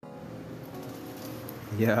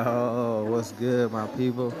Yo, what's good, my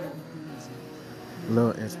people? A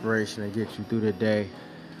little inspiration to get you through the day.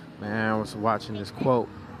 Man, I was watching this quote,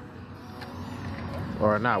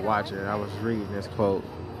 or not watching, I was reading this quote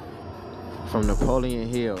from Napoleon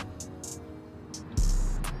Hill.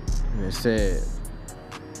 And it said,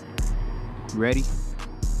 ready?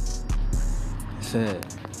 It said,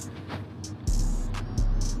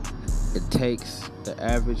 it takes the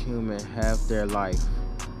average human half their life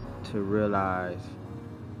to realize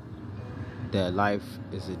that life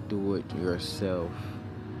is a do-it-yourself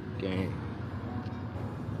game.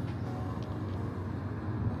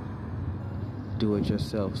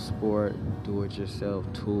 Do-it-yourself sport,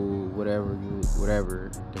 do-it-yourself tool,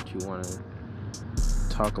 whatever that you want to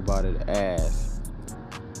talk about it as.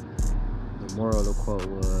 The moral of the quote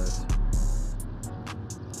was,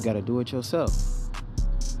 you gotta do it yourself.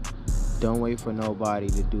 Don't wait for nobody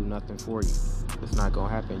to do nothing for you. It's not gonna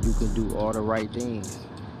happen. You can do all the right things,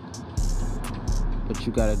 but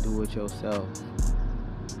you gotta do it yourself.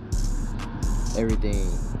 Everything,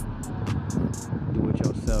 do it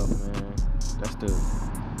yourself, man. That's the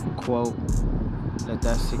quote. Let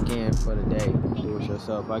that sink in for the day. Do it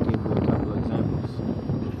yourself. I'll give you a couple of examples.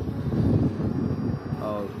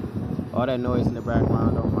 Oh, all that noise in the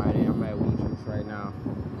background, don't mind it. I'm at Weed Juice right now.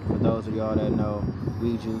 For those of y'all that know,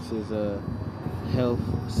 Weed Juice is a health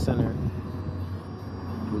center.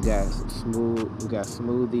 We got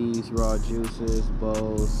smoothies, raw juices,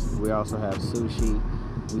 bowls. We also have sushi.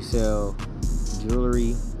 We sell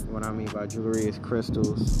jewelry. What I mean by jewelry is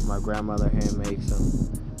crystals. My grandmother hand makes them.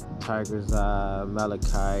 Tiger's eye,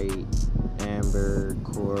 malachite, amber,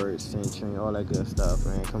 quartz, citrine, all that good stuff,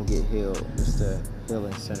 man. Come get healed. It's the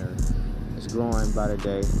healing center. It's growing by the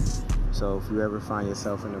day. So if you ever find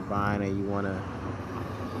yourself in a bind and you want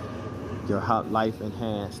your life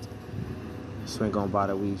enhanced, swing on by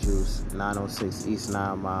the Weed Juice, 906 East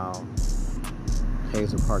 9 Mile,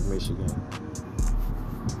 Hazel Park, Michigan.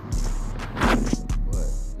 But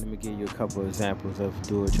let me give you a couple examples of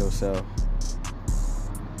do-it-yourself.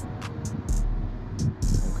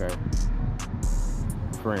 Okay.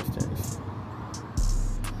 For instance,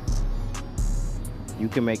 you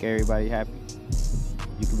can make everybody happy.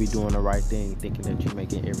 You can be doing the right thing, thinking that you're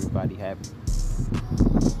making everybody happy.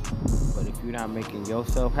 But if you're not making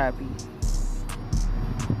yourself happy,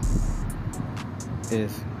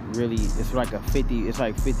 it's like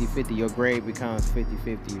 50-50. Your grade becomes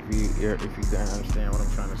 50-50 if you can understand what I'm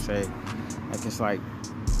trying to say. Like it's like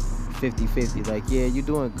 50-50. Like, yeah, you're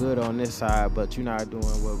doing good on this side, but you're not doing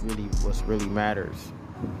what really matters.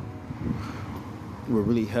 What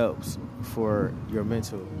really helps for your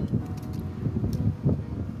mental.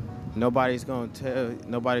 Nobody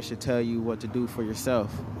should tell you what to do for yourself.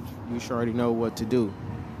 You should already know what to do.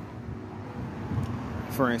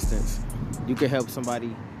 For instance, you can help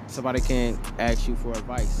somebody can ask you for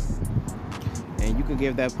advice, and you can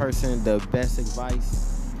give that person the best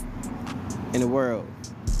advice in the world.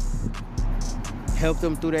 Help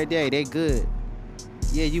them through their day. They good.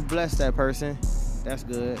 Yeah, you bless that person. That's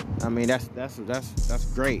good. I mean, that's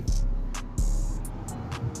great.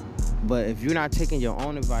 But if you're not taking your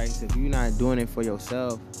own advice, if you're not doing it for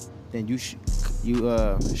yourself, then you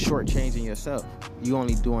shortchanging yourself. You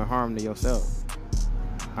only doing harm to yourself.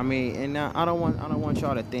 I mean, and I don't want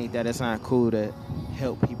y'all to think that it's not cool to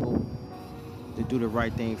help people, to do the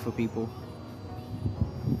right thing for people,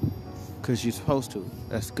 because you're supposed to.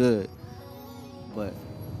 That's good. But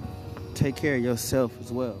take care of yourself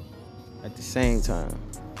as well at the same time.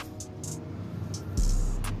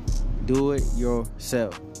 Do it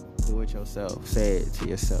yourself. Do it yourself. Say it to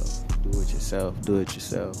yourself. Do it yourself. Do it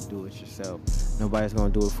yourself. Do it yourself. Nobody's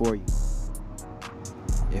going to do it for you.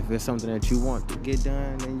 If it's something that you want to get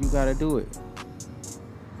done, then you got to do it.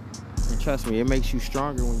 And trust me, it makes you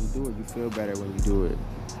stronger when you do it. You feel better when you do it.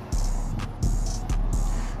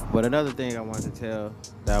 But another thing I wanted to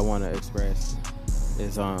that I want to express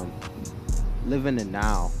is live in the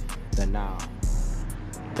now. The now.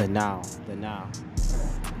 The now. The now.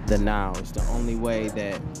 The now is the only way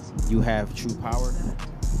that you have true power.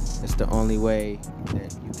 It's the only way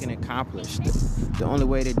that you can accomplish. The only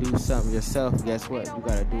way to do something yourself, guess what? You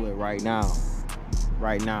gotta do it right now.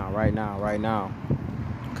 Right now, right now, right now.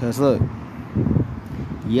 Cause look,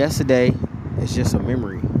 yesterday is just a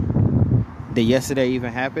memory. Did yesterday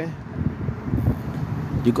even happen?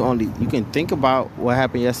 You can think about what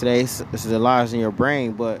happened yesterday. It's the lies in your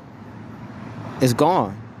brain, but it's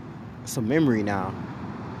gone. It's a memory now.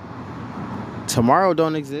 Tomorrow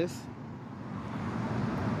don't exist.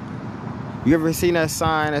 You ever seen that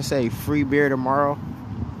sign that say free beer tomorrow?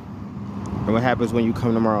 And what happens when you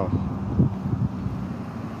come tomorrow?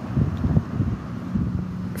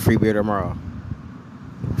 Free beer tomorrow.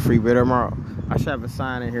 Free beer tomorrow. I should have a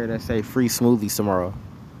sign in here that say free smoothies tomorrow.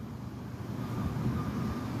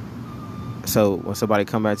 So when somebody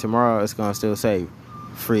come back tomorrow, it's gonna still say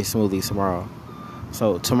free smoothies tomorrow.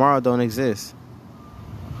 So tomorrow don't exist.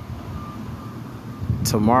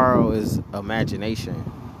 Tomorrow is imagination.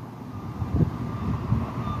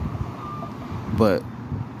 But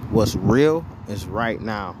what's real is right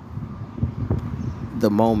now. The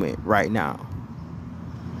moment right now.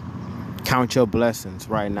 Count your blessings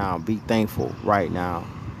right now. Be thankful right now.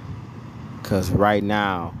 Because right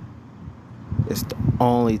now is the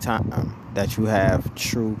only time that you have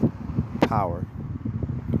true power.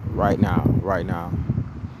 Right now. Right now.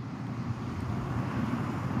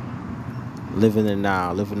 Live in the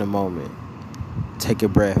now. Live in the moment. Take a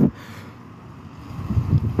breath.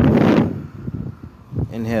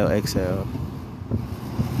 Inhale, exhale.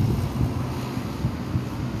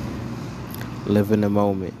 Live in the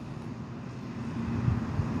moment.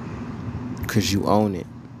 Because you own it.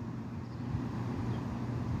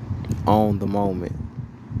 Own the moment.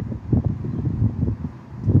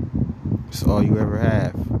 It's all you ever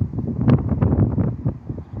have.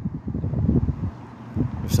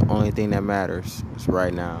 It's the only thing that matters. It's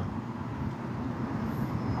right now.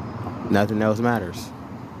 Nothing else matters.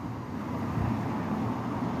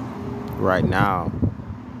 Right now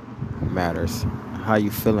matters. How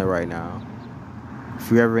you feeling right now?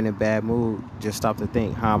 If you're ever in a bad mood, just stop to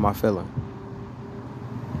think, how am I feeling?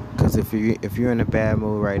 Because if you're in a bad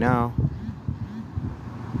mood right now,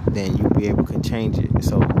 then you'll be able to change it.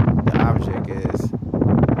 So the object is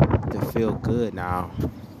to feel good now.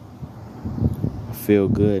 Feel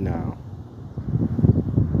good now.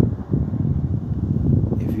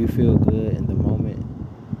 If you feel good in the moment,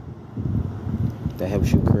 that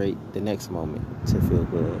helps you create the next moment to feel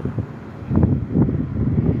good.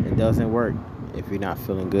 It doesn't work if you're not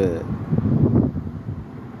feeling good.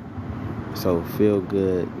 So feel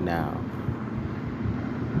good now.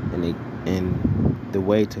 And the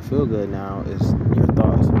way to feel good now is your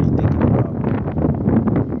thoughts. What you're thinking about.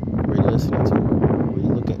 What you're listening to. What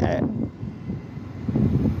you're looking at.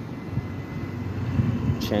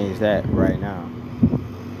 Change that right now.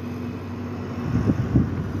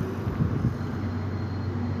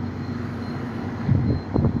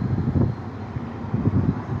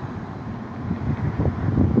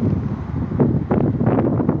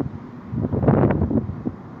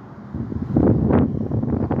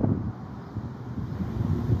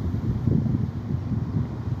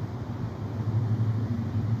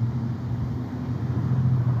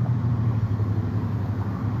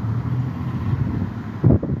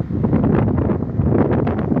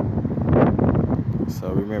 So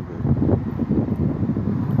remember,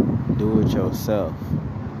 do it yourself.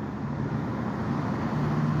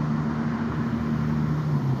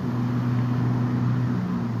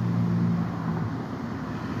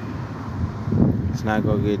 It's not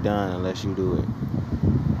gonna get done unless you do it.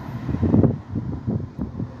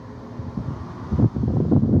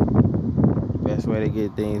 Best way to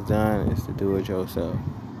get things done is to do it yourself.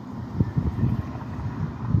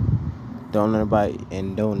 Don't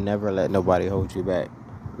never let nobody hold you back,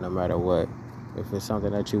 no matter what. If it's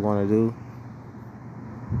something that you want to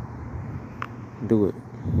do it.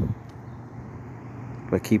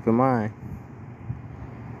 But keep in mind,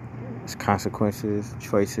 there's consequences,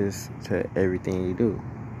 choices to everything you do.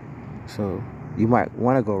 So you might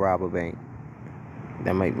want to go rob a bank.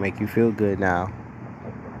 That might make you feel good now.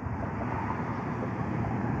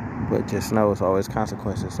 But just know it's always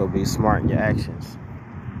consequences, so be smart in your actions.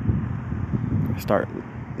 You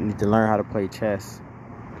need to learn how to play chess.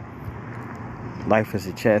 Life is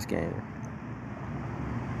a chess game.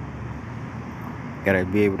 You gotta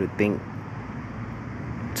be able to think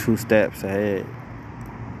 2 steps ahead.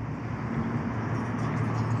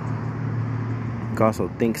 You can also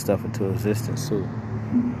think stuff into existence too.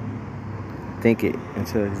 Think it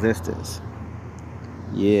into existence.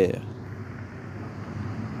 Yeah.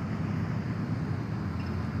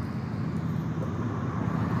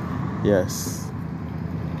 Yes.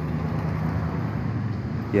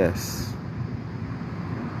 Yes.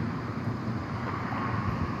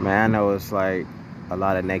 Man, I know it's like a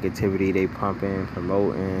lot of negativity they pumping,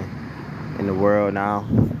 promoting in the world now.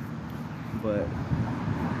 But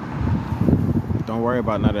don't worry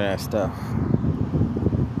about none of that stuff.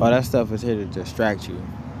 All that stuff is here to distract you.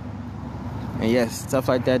 And yes, stuff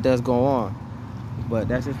like that does go on. But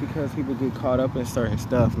that's just because people get caught up in certain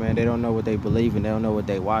stuff, man. They don't know what they believe in. They don't know what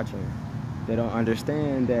they watching. They don't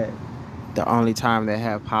understand that the only time they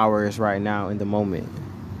have power is right now in the moment.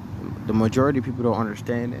 The majority of people don't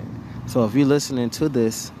understand that. So if you're listening to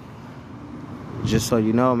this just so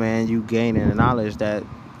you know, man, you gaining the knowledge that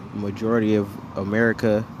majority of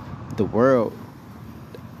America, the world,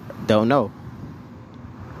 don't know.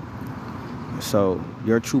 So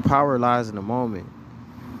your true power lies in the moment,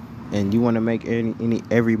 and you want to make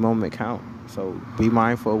every moment count. So be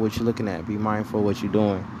mindful of what you're looking at. Be mindful of what you're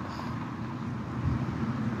doing.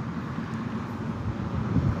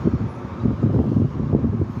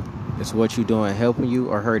 Is what you're doing helping you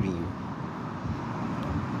or hurting you?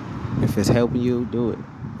 If it's helping you, do it.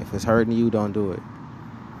 If it's hurting you, don't do it.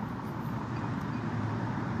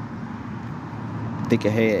 Think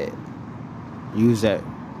ahead. Use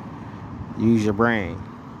your brain.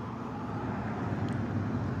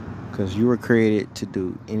 Because you were created to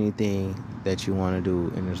do anything that you want to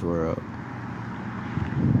do in this world.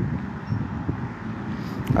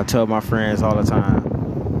 I tell my friends all the time,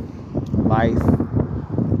 life,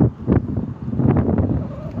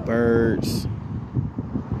 birds,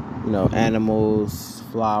 animals,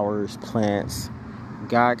 flowers, plants.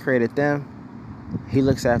 God created them. He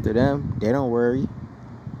looks after them. They don't worry.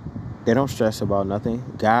 They don't stress about nothing.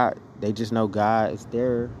 They just know God is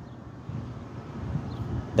there.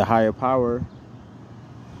 The higher power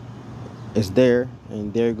is there,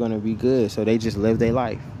 and they're going to be good. So they just live their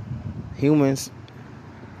life. Humans,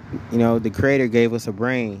 the Creator gave us a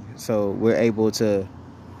brain, so we're able to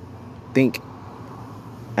think.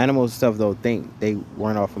 Animals stuff don't think. They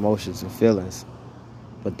run off emotions and feelings.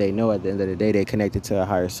 But they know at the end of the day they're connected to a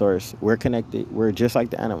higher source. We're connected. We're just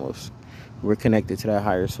like the animals. We're connected to that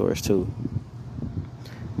higher source too.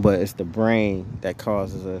 But it's the brain that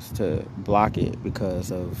causes us to block it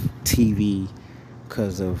because of TV,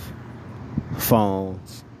 because of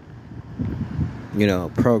phones,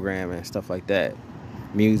 programming, stuff like that.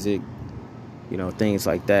 Music, things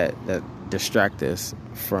like that distract us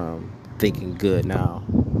from thinking good now,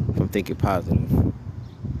 from thinking positive.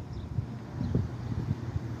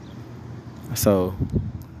 So,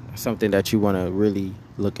 something that you want to really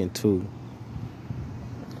look into.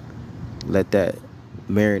 Let that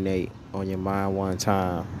marinate on your mind one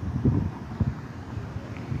time.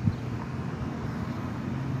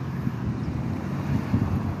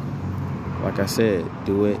 Like I said,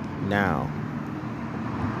 do it now.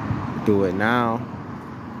 Do it now.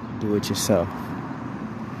 Do it yourself.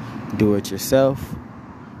 Do it yourself.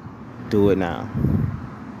 Do it now.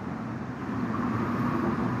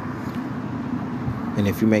 And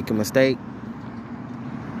if you make a mistake,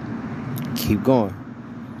 keep going.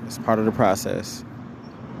 It's part of the process.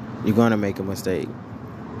 You're going to make a mistake.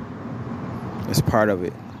 It's part of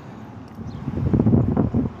it.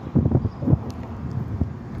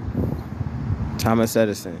 Thomas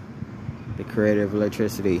Edison, the creator of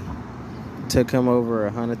electricity, took him over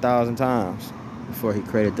 100,000 times before he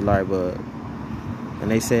created the light bulb. And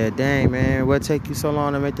they said, dang, man, what take you so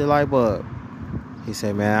long to make the light bulb? He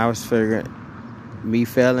said, man, I was figuring me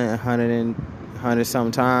failing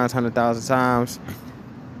 100,000 times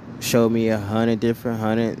showed me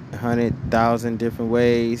 100,000 different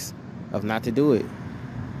ways of not to do it.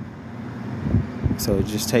 So it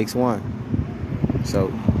just takes one.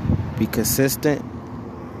 So be consistent.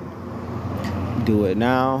 Do it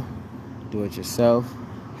now. Do it yourself.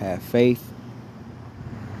 Have faith.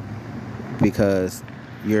 Because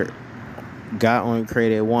God only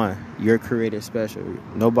created one. You're created special.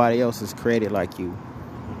 Nobody else is created like you.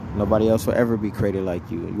 Nobody else will ever be created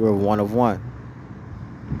like you. You're one of one.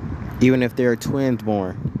 Even if there are twins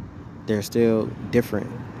born, they're still different.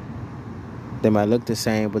 They might look the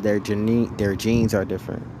same, but their genes are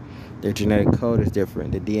different. Their genetic code is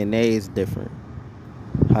different. The DNA is different.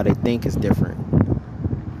 How they think is different.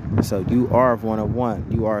 So you are one of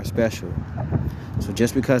one. You are special. So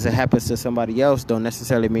just because it happens to somebody else don't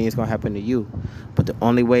necessarily mean it's going to happen to you. But the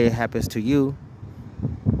only way it happens to you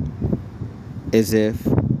is if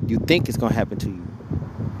you think it's going to happen to you.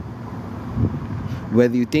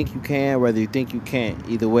 Whether you think you can, whether you think you can't,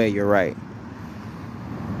 either way, you're right.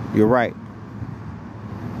 You're right.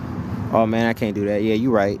 Oh, man, I can't do that. Yeah,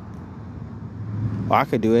 you're right. Oh, I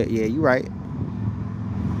could do it. Yeah, you're right.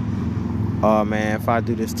 Oh, man, if I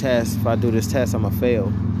do this test, I'm going to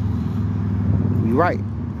fail. You're right.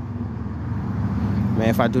 Man,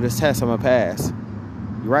 if I do this test, I'm going to pass.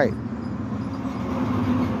 You're right.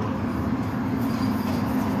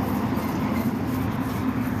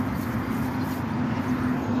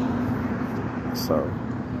 So,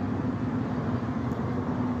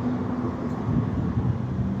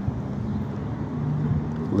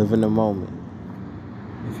 live in the moment.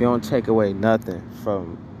 If you don't take away nothing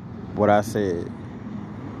from what I said,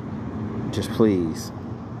 just please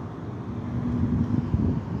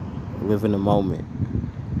live in the moment.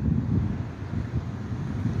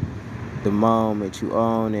 The moment you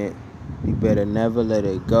own it, you better never let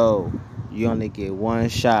it go. You only get one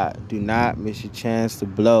shot. Do not miss your chance to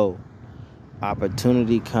blow.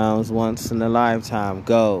 Opportunity comes once in a lifetime.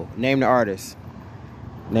 Go. Name the artist.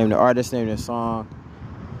 Name the artist, name the song.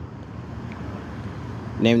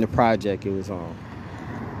 Name the project it was on.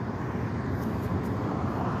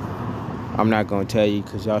 I'm not going to tell you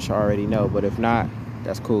because y'all should already know. But if not,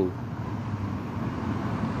 that's cool.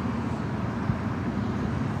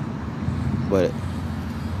 But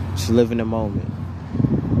just live in the moment.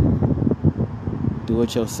 Do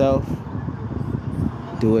it yourself.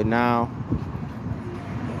 Do it now.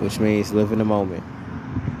 Which means live in the moment.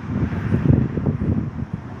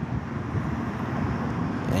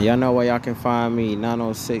 And y'all know where y'all can find me.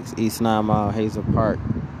 906 East 9 Mile, Hazel Park.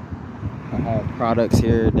 I have products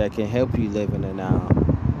here that can help you live in the now.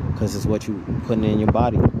 Because it's what you putting in your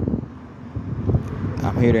body.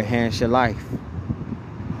 I'm here to enhance your life.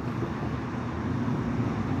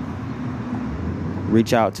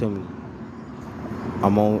 Reach out to me.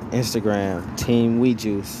 I'm on Instagram, Team We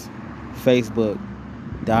Juice. Facebook,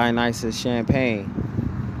 Dionysus Champagne.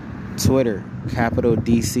 Twitter, capital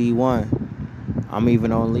DC1. I'm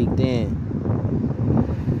even on LinkedIn.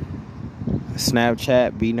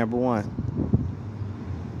 Snapchat, B1.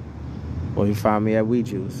 Or you find me at We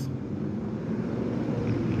Juice.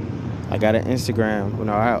 I got an Instagram. You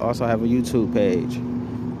know, I also have a YouTube page.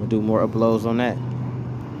 I'll do more uploads on that.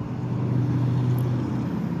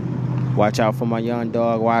 Watch out for my young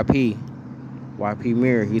dog, YP. YP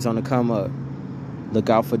Mirror, he's on the come up. Look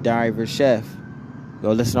out for Diary of a Chef.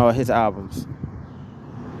 Go listen to all his albums.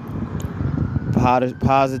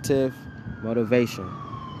 Positive motivation.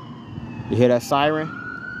 You hear that siren?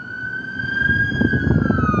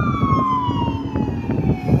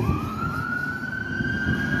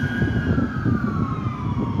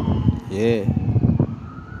 Yeah.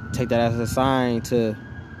 Take that as a sign to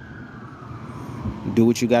do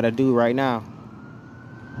what you gotta do right now.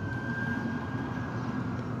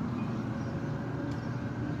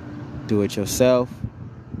 Do it yourself.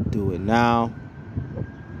 Do it now.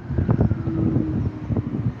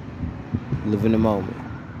 Live in the moment.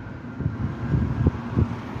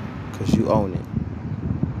 Because you own it.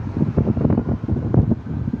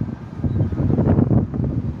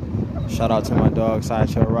 Shout out to my dog,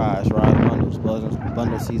 Sideshow Rise Bundles.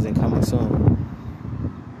 Bundle season coming soon.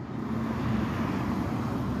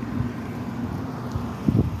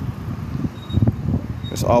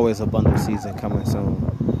 There's always a bundle season coming soon.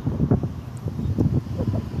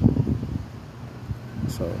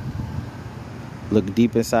 So, look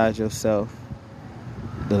deep inside yourself.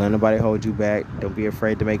 Don't let nobody hold you back. Don't be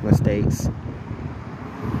afraid to make mistakes.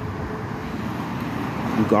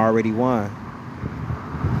 You already won.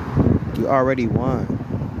 You already won.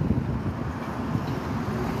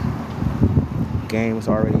 Game's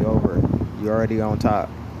already over. You're already on top.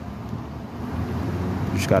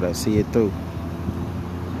 You just gotta see it through.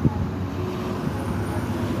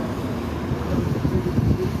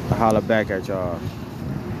 I holler back at y'all.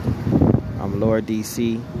 I'm Lord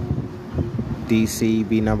DC. DC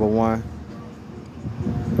B1.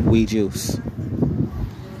 We Juice.